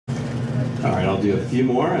All right, I'll do a few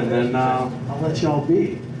more, and then I'll let y'all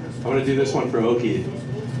be. I'm gonna do this one for Oki.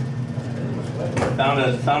 Found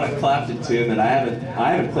a clapped tune that I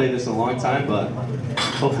haven't played this in a long time, but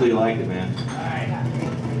hopefully you like it, man.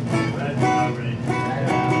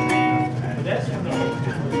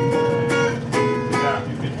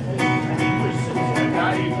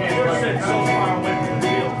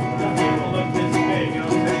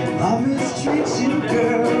 I mistreat you,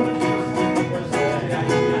 girl.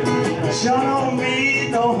 Sure don't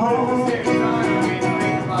mean no harm.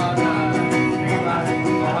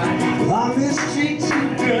 I mistreat you,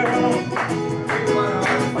 girl.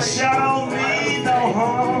 Sure don't mean no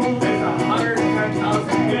harm.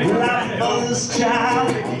 Well, I'm a motherless child,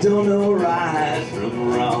 don't know right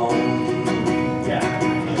from wrong.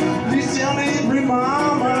 Please tell me, every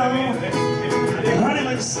mama, honey,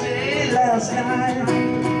 where'd you stay last night?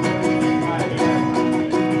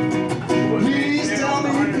 Please tell me,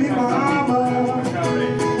 every mama,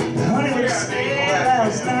 honey, where'd you stay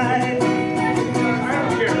last night?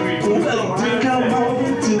 Well, do come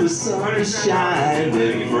home till the sun is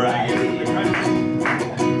shining bright.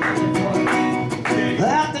 I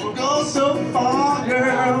have to go so far,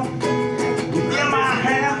 girl, to get my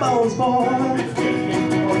hand bones, boy.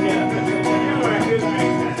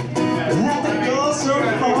 I have to go so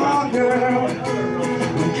far, girl,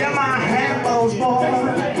 to get my hand bones, boy.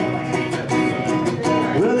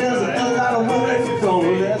 Well, there's a lot of women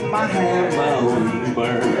gonna let my hand bones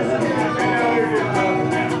burn.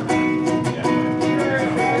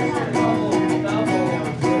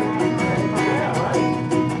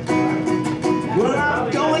 Well, I'm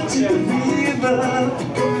going to the river,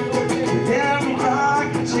 down the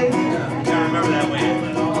rocking chair.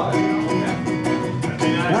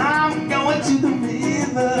 I'm going to the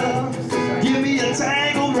river, give me a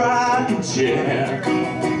tangled rocking chair.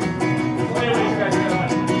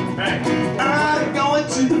 I'm going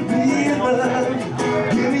to the river,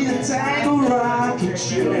 give me a tangled rocking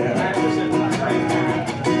chair.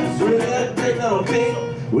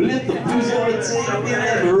 Well, if the blues overtake me,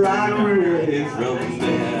 let me rock away from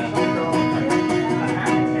there.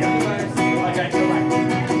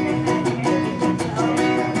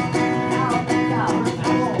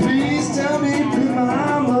 Please tell me, pretty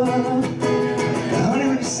mama, honey,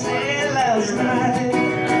 where'd you stay last night?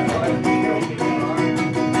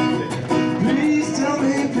 Please tell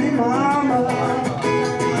me, pretty mama,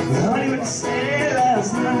 honey, where'd you stay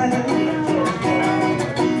last night?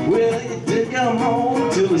 Well, you did come home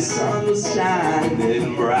till the sun was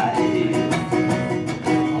shining bright.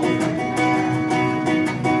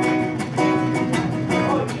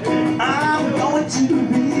 I'm going to the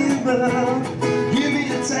river, give me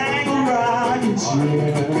a tangled rocking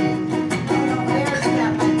chair.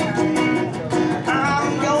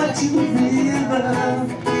 I'm going to the river,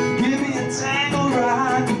 give me a tangled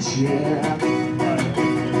rocking chair.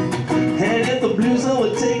 And if the blues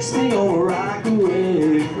overtakes me, I'll rock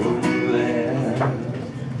away from there.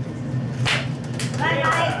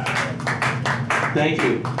 Thank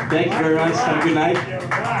you. Thank you very much. Have a good night.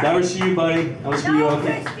 That was for you, buddy. That was for you, No Oki.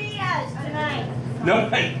 Christinas tonight.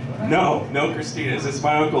 No Christina's. As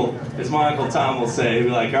my uncle Tom will say, he'll be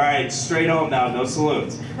like, all right, straight home now, no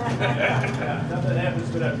saloons. Nothing happens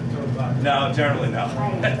to that. No, generally no.